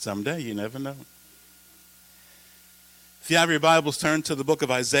Someday, you never know. If you have your Bibles, turn to the book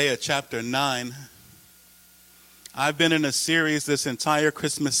of Isaiah chapter 9. I've been in a series this entire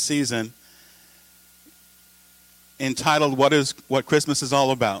Christmas season entitled What Christmas is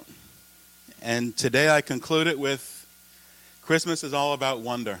All About. And today I conclude it with Christmas is all about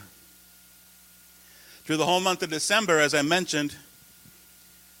wonder. Through the whole month of December, as I mentioned,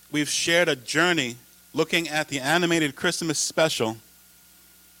 we've shared a journey looking at the animated Christmas special.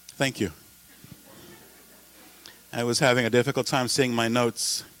 Thank you. I was having a difficult time seeing my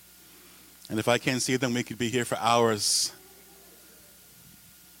notes. And if I can't see them, we could be here for hours.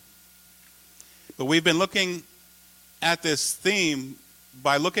 But we've been looking at this theme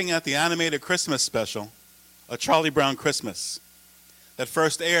by looking at the animated Christmas special, A Charlie Brown Christmas, that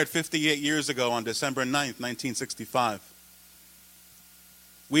first aired 58 years ago on December 9th, 1965.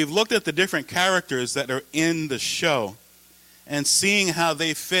 We've looked at the different characters that are in the show and seeing how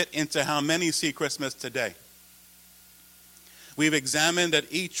they fit into how many see Christmas today. We've examined that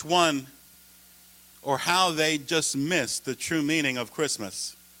each one, or how they just missed the true meaning of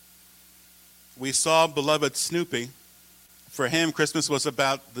Christmas. We saw beloved Snoopy. For him, Christmas was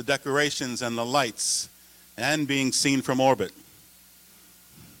about the decorations and the lights and being seen from orbit.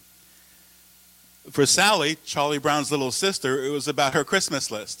 For Sally, Charlie Brown's little sister, it was about her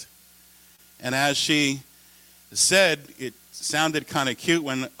Christmas list. And as she said, it sounded kind of cute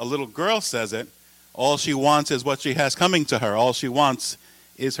when a little girl says it. All she wants is what she has coming to her. All she wants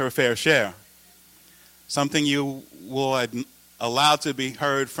is her fair share. Something you will allow to be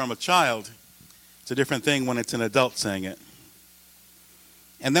heard from a child. It's a different thing when it's an adult saying it.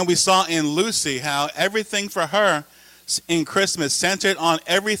 And then we saw in Lucy how everything for her in Christmas centered on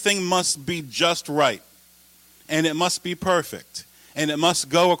everything must be just right. And it must be perfect. And it must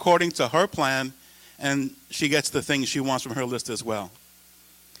go according to her plan. And she gets the things she wants from her list as well.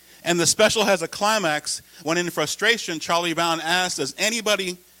 And the special has a climax when, in frustration, Charlie Brown asks, does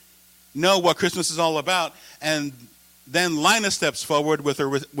anybody know what Christmas is all about? And then Linus steps forward with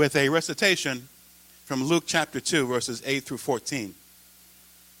a recitation from Luke chapter 2, verses 8 through 14.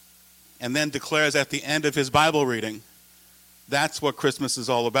 And then declares at the end of his Bible reading, that's what Christmas is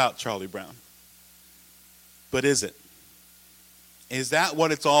all about, Charlie Brown. But is it? Is that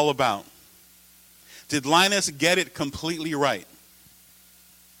what it's all about? Did Linus get it completely right?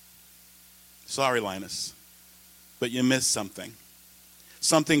 Sorry, Linus, but you missed something.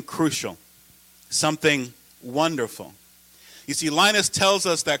 Something crucial. Something wonderful. You see, Linus tells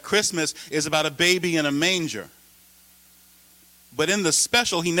us that Christmas is about a baby in a manger. But in the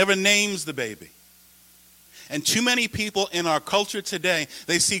special, he never names the baby. And too many people in our culture today,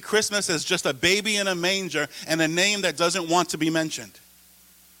 they see Christmas as just a baby in a manger and a name that doesn't want to be mentioned.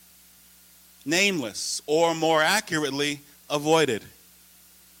 Nameless, or more accurately, avoided.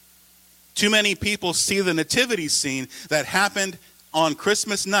 Too many people see the nativity scene that happened on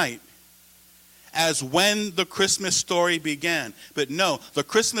Christmas night as when the Christmas story began. But no, the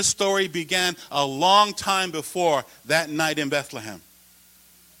Christmas story began a long time before that night in Bethlehem.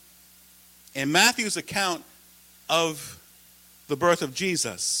 In Matthew's account of the birth of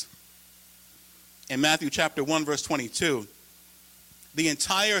Jesus, in Matthew chapter 1, verse 22, the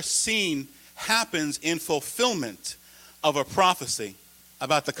entire scene happens in fulfillment of a prophecy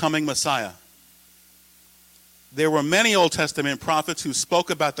about the coming Messiah. There were many Old Testament prophets who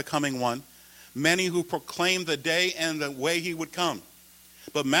spoke about the coming one, many who proclaimed the day and the way he would come.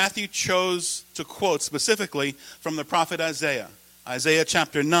 But Matthew chose to quote specifically from the prophet Isaiah, Isaiah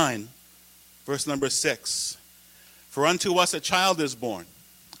chapter 9, verse number 6. For unto us a child is born,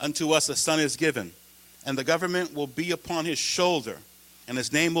 unto us a son is given, and the government will be upon his shoulder, and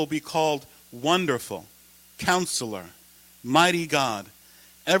his name will be called Wonderful, Counselor, Mighty God,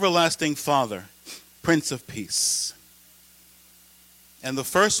 Everlasting Father, Prince of Peace. And the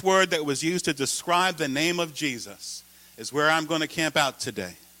first word that was used to describe the name of Jesus is where I'm going to camp out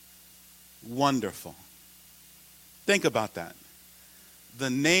today. Wonderful. Think about that. The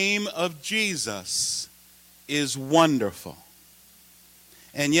name of Jesus is wonderful.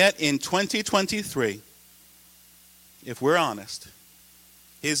 And yet in 2023, if we're honest,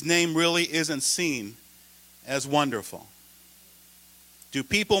 his name really isn't seen as wonderful. Do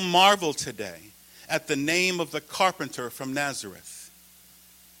people marvel today at the name of the carpenter from Nazareth?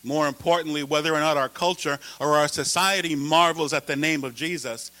 More importantly, whether or not our culture or our society marvels at the name of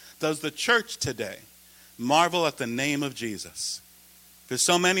Jesus, does the church today marvel at the name of Jesus? For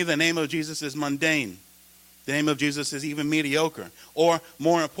so many, the name of Jesus is mundane. The name of Jesus is even mediocre. Or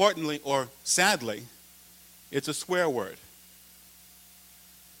more importantly, or sadly, it's a swear word.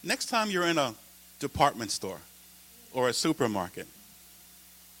 Next time you're in a department store or a supermarket,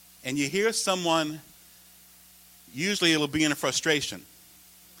 and you hear someone, usually it'll be in a frustration,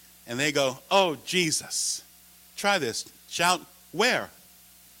 and they go, "Oh, Jesus." Try this. Shout, "Where?"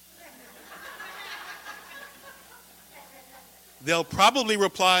 They'll probably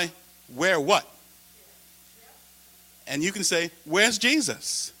reply, "Where what?" And you can say, "Where's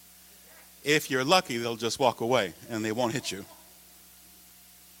Jesus?" If you're lucky, they'll just walk away and they won't hit you.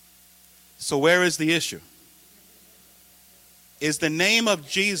 So where is the issue? Is the name of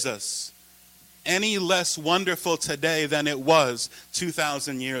Jesus any less wonderful today than it was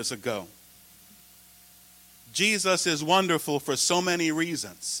 2,000 years ago? Jesus is wonderful for so many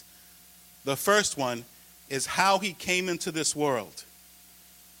reasons. The first one is how he came into this world.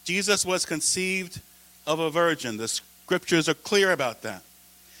 Jesus was conceived of a virgin. The scriptures are clear about that.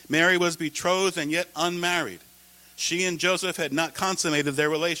 Mary was betrothed and yet unmarried. She and Joseph had not consummated their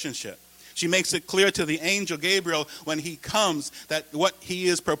relationship. She makes it clear to the angel Gabriel when he comes that what he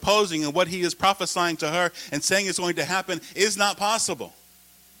is proposing and what he is prophesying to her and saying is going to happen is not possible,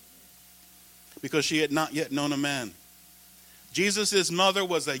 because she had not yet known a man. Jesus' mother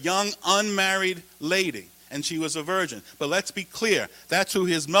was a young, unmarried lady, and she was a virgin. But let's be clear, that's who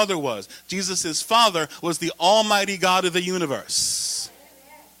his mother was. Jesus' father was the Almighty God of the universe.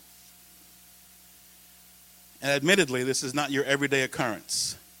 And admittedly, this is not your everyday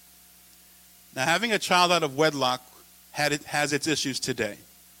occurrence. Now, having a child out of wedlock has its issues today.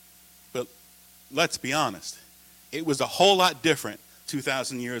 But let's be honest, it was a whole lot different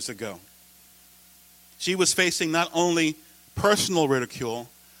 2,000 years ago. She was facing not only personal ridicule,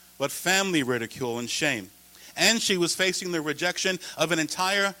 but family ridicule and shame. And she was facing the rejection of an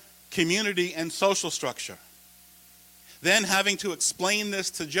entire community and social structure. Then having to explain this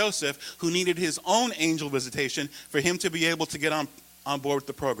to Joseph, who needed his own angel visitation for him to be able to get on board with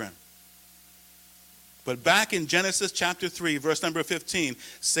the program. But back in Genesis chapter 3, verse number 15,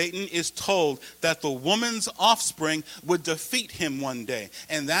 Satan is told that the woman's offspring would defeat him one day.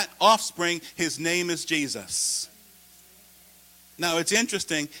 And that offspring, his name is Jesus. Now, it's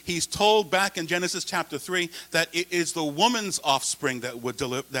interesting. He's told back in Genesis chapter 3 that it is the woman's offspring that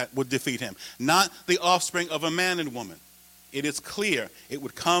would defeat him, not the offspring of a man and woman. It is clear it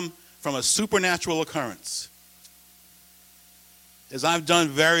would come from a supernatural occurrence. As I've done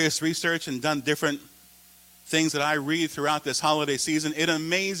various research and done different things that I read throughout this holiday season, it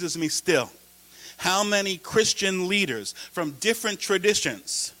amazes me still how many Christian leaders from different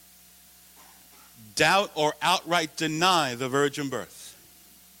traditions doubt or outright deny the virgin birth.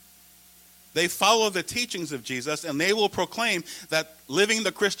 They follow the teachings of Jesus, and they will proclaim that living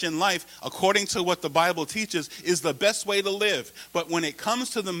the Christian life according to what the Bible teaches is the best way to live. But when it comes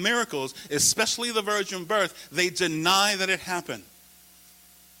to the miracles, especially the virgin birth, they deny that it happened.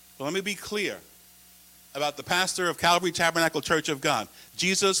 But let me be clear about the pastor of Calvary Tabernacle Church of God.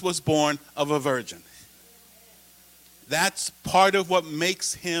 Jesus was born of a virgin. That's part of what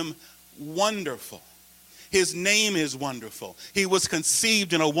makes him wonderful. His name is wonderful. He was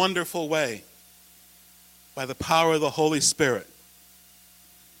conceived in a wonderful way by the power of the Holy Spirit.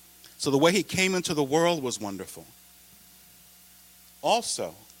 So the way he came into the world was wonderful.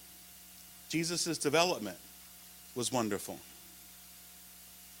 Also, Jesus' development was wonderful.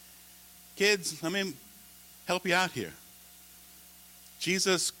 Kids, let me help you out here.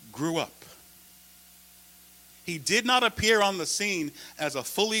 Jesus grew up. He did not appear on the scene as a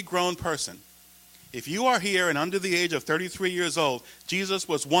fully grown person. If you are here and under the age of 33 years old, Jesus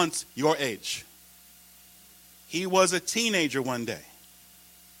was once your age. He was a teenager one day.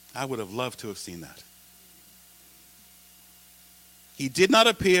 I would have loved to have seen that. He did not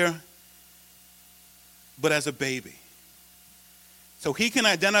appear, but as a baby. So he can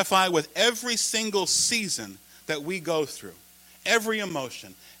identify with every single season that we go through. Every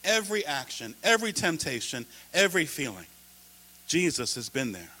emotion, every action, every temptation, every feeling. Jesus has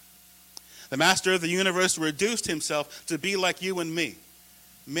been there. The master of the universe reduced himself to be like you and me.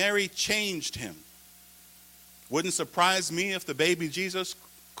 Mary changed him. Wouldn't surprise me if the baby Jesus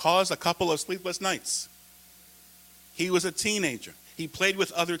caused a couple of sleepless nights. He was a teenager. He played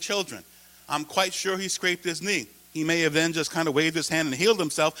with other children. I'm quite sure he scraped his knee. He may have then just kind of waved his hand and healed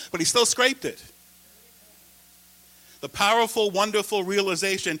himself, but he still scraped it. The powerful, wonderful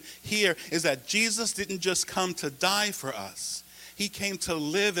realization here is that Jesus didn't just come to die for us. He came to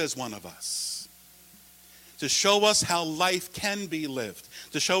live as one of us, to show us how life can be lived,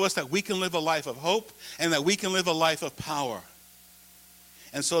 to show us that we can live a life of hope and that we can live a life of power.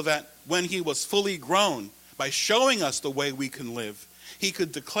 And so that when he was fully grown, by showing us the way we can live, he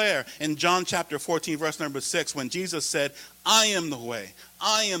could declare in John chapter 14, verse number 6, when Jesus said, "I am the way,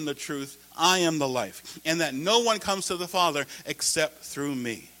 I am the truth, I am the life, and that no one comes to the Father except through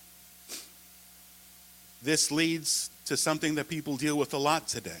me." This leads to something that people deal with a lot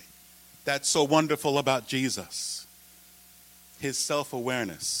today. That's so wonderful about Jesus. His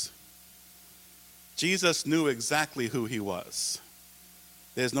self-awareness. Jesus knew exactly who he was.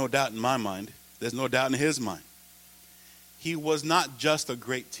 There's no doubt in my mind. There's no doubt in his mind. He was not just a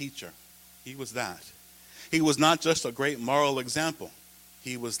great teacher. He was that. He was not just a great moral example.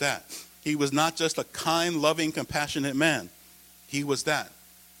 He was that. He was not just a kind, loving, compassionate man. He was that.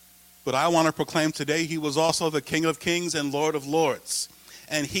 But I want to proclaim today he was also the King of Kings and Lord of Lords.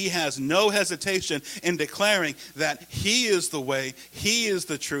 And he has no hesitation in declaring that he is the way, he is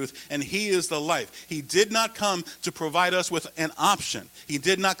the truth, and he is the life. He did not come to provide us with an option. He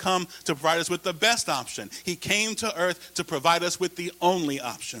did not come to provide us with the best option. He came to earth to provide us with the only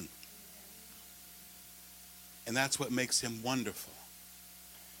option. And that's what makes him wonderful.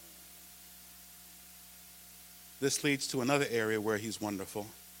 This leads to another area where he's wonderful,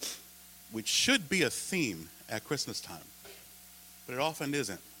 which should be a theme at Christmas time. But it often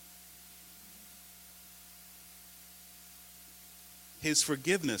isn't. His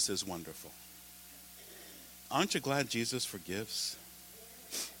forgiveness is wonderful. Aren't you glad Jesus forgives?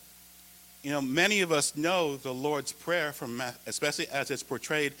 You know, many of us know the Lord's Prayer, especially as it's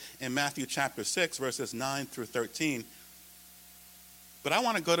portrayed in Matthew chapter 6, verses 9 through 13. But I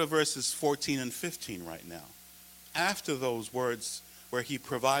want to go to verses 14 and 15 right now. After those words where he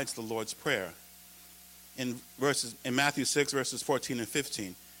provides the Lord's Prayer. In Matthew 6, verses 14 and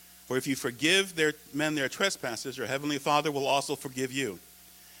 15. For if you forgive men their trespasses, your heavenly Father will also forgive you.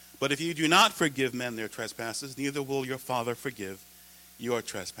 But if you do not forgive men their trespasses, neither will your Father forgive your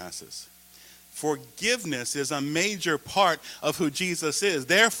trespasses. Forgiveness is a major part of who Jesus is.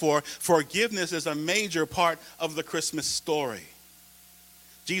 Therefore, forgiveness is a major part of the Christmas story.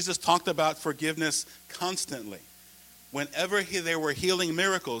 Jesus talked about forgiveness constantly. Whenever there were healing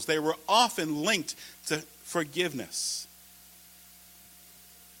miracles, they were often linked to forgiveness.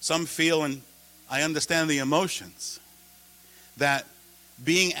 Some feel, and I understand the emotions, that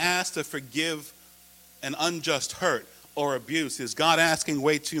being asked to forgive an unjust hurt or abuse is God asking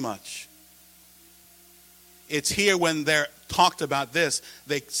way too much. It's here when they're talked about this,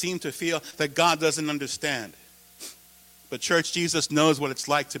 they seem to feel that God doesn't understand. But church, Jesus knows what it's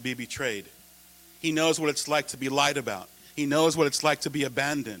like to be betrayed. He knows what it's like to be lied about. He knows what it's like to be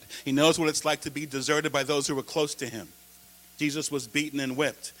abandoned. He knows what it's like to be deserted by those who were close to him. Jesus was beaten and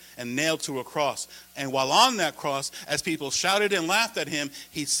whipped and nailed to a cross. And while on that cross, as people shouted and laughed at him,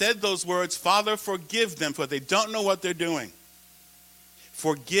 he said those words, Father, forgive them, for they don't know what they're doing.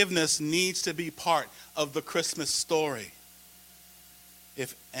 Forgiveness needs to be part of the Christmas story.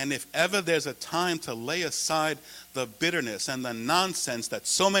 If ever there's a time to lay aside the bitterness and the nonsense that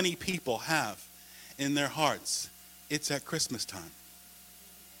so many people have in their hearts, it's at Christmas time.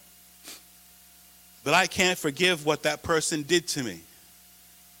 But I can't forgive what that person did to me.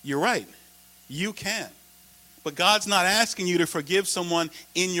 You're right. You can. But God's not asking you to forgive someone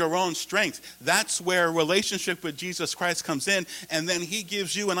in your own strength. That's where a relationship with Jesus Christ comes in, and then he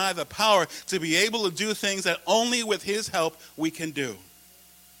gives you and I the power to be able to do things that only with his help we can do.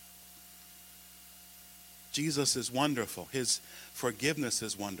 Jesus is wonderful. His forgiveness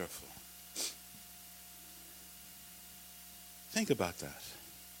is wonderful. Think about that.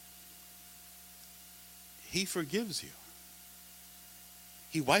 He forgives you.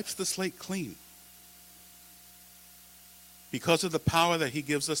 He wipes the slate clean. Because of the power that he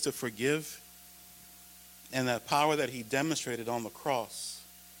gives us to forgive and that power that he demonstrated on the cross,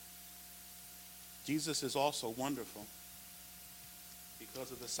 Jesus is also wonderful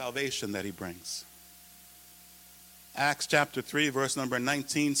because of the salvation that he brings. Acts chapter 3, verse number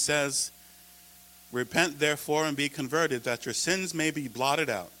 19 says, Repent therefore and be converted, that your sins may be blotted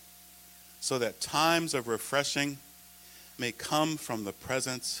out, so that times of refreshing may come from the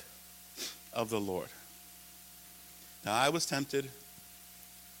presence of the Lord. Now, I was tempted,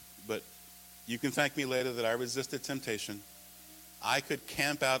 but you can thank me later that I resisted temptation. I could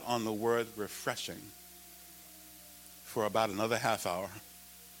camp out on the word refreshing for about another half hour.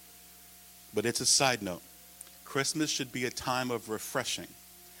 But it's a side note. Christmas should be a time of refreshing,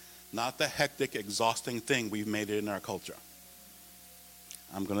 not the hectic, exhausting thing we've made it in our culture.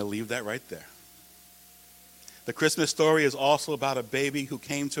 I'm going to leave that right there. The Christmas story is also about a baby who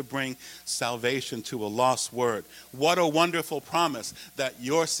came to bring salvation to a lost world. What a wonderful promise that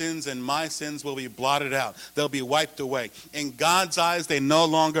your sins and my sins will be blotted out. They'll be wiped away. In God's eyes, they no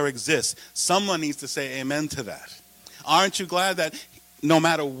longer exist. Someone needs to say amen to that. Aren't you glad that no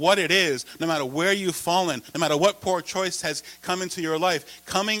matter what it is, no matter where you've fallen, no matter what poor choice has come into your life,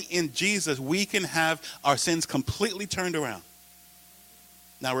 coming in Jesus, we can have our sins completely turned around.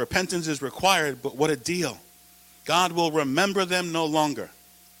 Now, repentance is required, but what a deal. God will remember them no longer.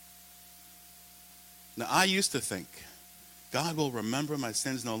 Now, I used to think, God will remember my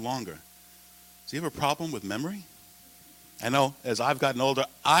sins no longer. Do you have a problem with memory? I know as I've gotten older,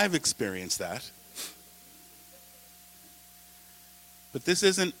 I've experienced that. But this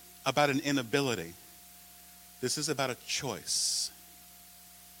isn't about an inability. This is about a choice.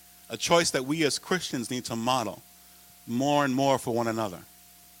 A choice that we as Christians need to model more and more for one another.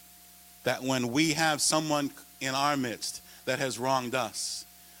 That when we have someone in our midst that has wronged us,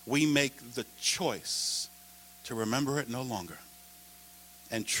 we make the choice to remember it no longer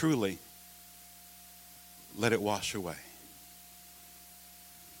and truly let it wash away.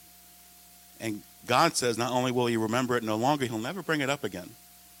 And God says not only will he remember it no longer, he'll never bring it up again.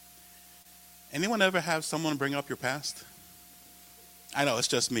 Anyone ever have someone bring up your past? I know it's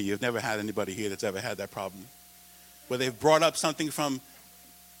just me. You've never had anybody here that's ever had that problem. Where they've brought up something from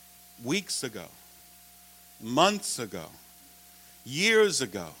weeks ago, months ago, years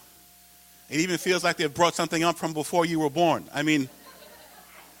ago. It even feels like they've brought something up from before you were born. I mean,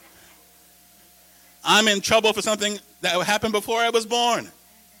 I'm in trouble for something that happened before I was born.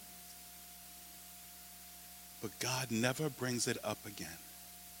 But God never brings it up again.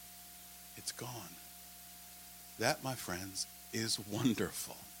 It's gone. That, my friends, is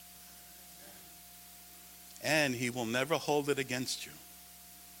wonderful. And he will never hold it against you.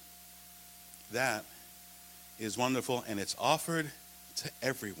 That is wonderful, and it's offered to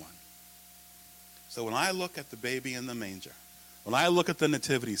everyone. So when I look at the baby in the manger, when I look at the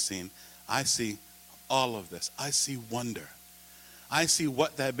nativity scene, I see all of this. I see wonder. I see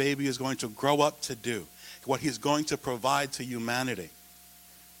what that baby is going to grow up to do, what he's going to provide to humanity.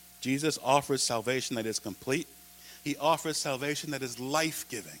 Jesus offers salvation that is complete. He offers salvation that is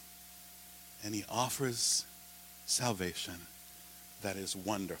life-giving. And he offers salvation that is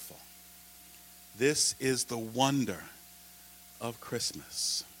wonderful. This is the wonder of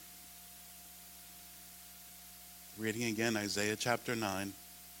Christmas. Reading again Isaiah chapter 9,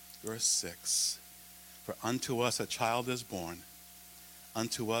 verse 6. For unto us a child is born,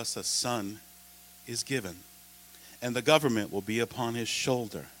 unto us a son is given, and the government will be upon his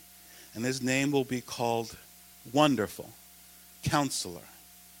shoulder, and his name will be called Wonderful, Counselor,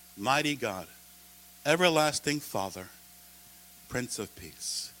 Mighty God, Everlasting Father, Prince of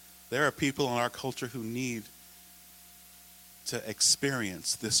Peace. There are people in our culture who need to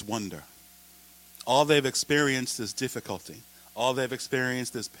experience this wonder. All they've experienced is difficulty. All they've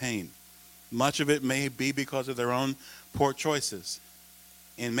experienced is pain. Much of it may be because of their own poor choices.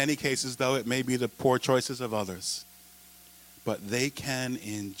 In many cases, though, it may be the poor choices of others. But they can,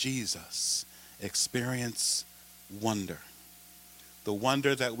 in Jesus, experience wonder. The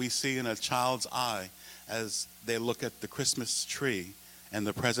wonder that we see in a child's eye as they look at the Christmas tree and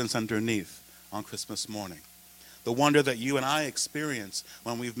the presents underneath on Christmas morning. The wonder that you and I experience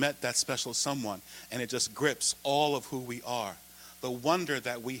when we've met that special someone and it just grips all of who we are. The wonder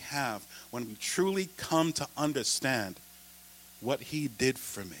that we have when we truly come to understand what he did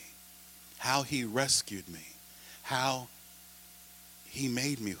for me, how he rescued me, how he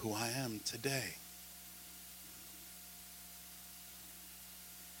made me who I am today.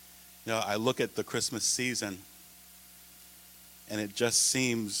 You know, I look at the Christmas season and it just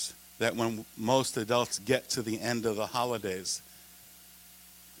seems that when most adults get to the end of the holidays,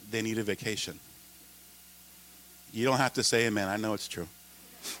 they need a vacation. You don't have to say amen. I know it's true.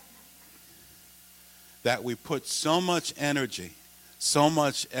 That we put so much energy, so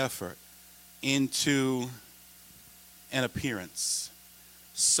much effort into an appearance,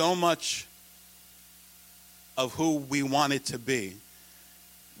 so much of who we want it to be.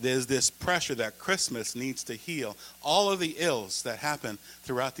 There's this pressure that Christmas needs to heal all of the ills that happen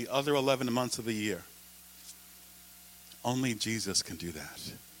throughout the other 11 months of the year. Only Jesus can do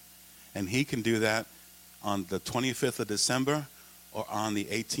that. And he can do that on the 25th of December or on the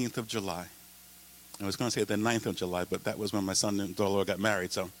 18th of July. I was going to say the 9th of July, but that was when my son and daughter got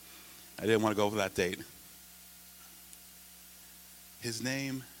married, so I didn't want to go over that date. His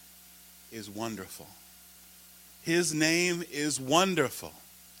name is wonderful. His name is wonderful.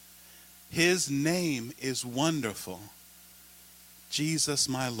 His name is wonderful. Jesus,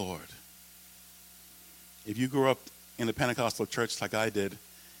 my Lord. If you grew up in a Pentecostal church like I did,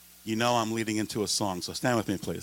 you know I'm leading into a song, so stand with me, please.